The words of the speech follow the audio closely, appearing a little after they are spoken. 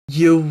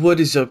Yo, what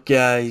is up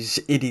guys?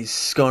 It is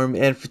Skaarm,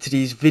 and for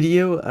today's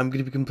video, I'm going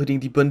to be completing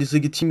the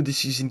Bundesliga Team of the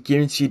Season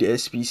Guaranteed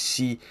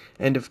SBC,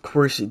 and of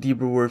course, the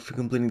reward for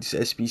completing this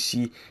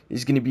SBC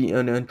is going to be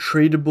an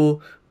untradeable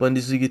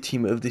Bundesliga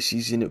Team of the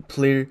Season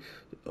player.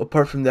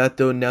 Apart from that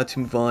though, now to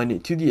move on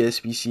to the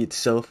SBC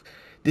itself.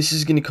 This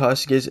is going to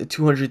cost you guys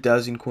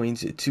 200,000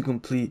 coins to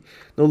complete.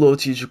 No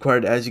loyalty is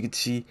required, as you can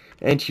see,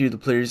 and here are the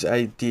players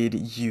I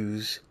did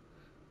use.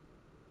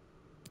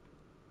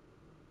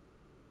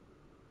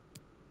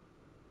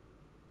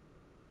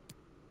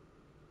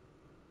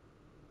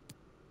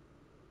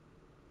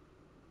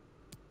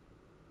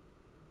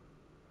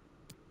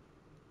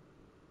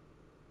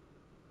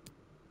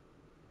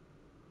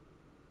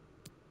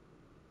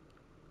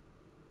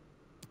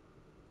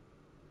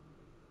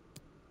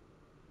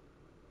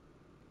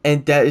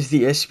 And that is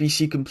the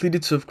SBC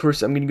completed, so of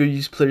course I'm going to go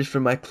use players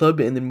from my club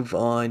and then move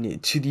on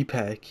to the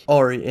pack.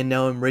 Alright, and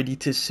now I'm ready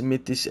to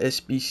submit this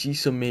SBC,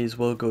 so may as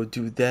well go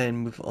do that and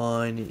move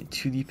on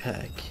to the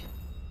pack.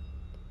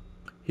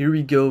 Here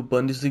we go,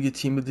 Bundesliga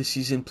Team of the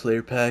Season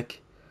player pack.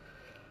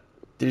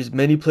 There's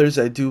many players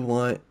I do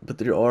want, but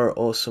there are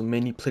also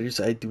many players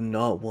I do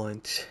not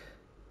want.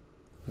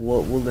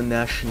 What will the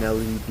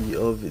nationality be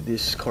of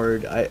this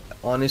card? I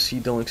honestly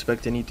don't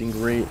expect anything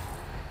great.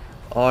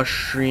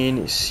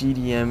 Austrian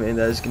CDM, and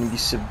that is going to be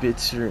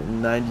Sabitzer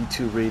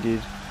 92 rated,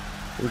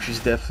 which is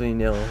definitely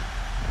nil.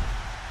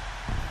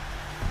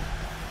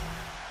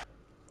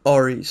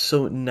 Alright,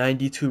 so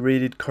 92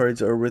 rated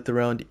cards are worth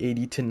around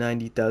 80 to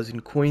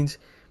 90,000 coins,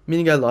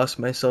 meaning I lost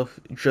myself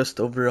just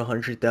over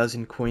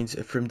 100,000 coins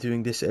from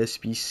doing this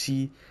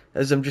SBC,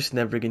 as I'm just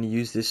never going to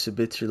use this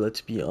Sabitzer,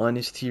 let's be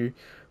honest here.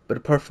 But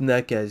apart from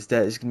that guys,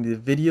 that is going to be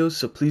the video,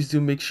 so please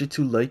do make sure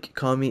to like,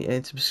 comment,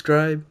 and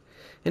subscribe.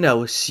 And I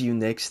will see you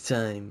next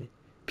time.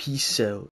 Peace out.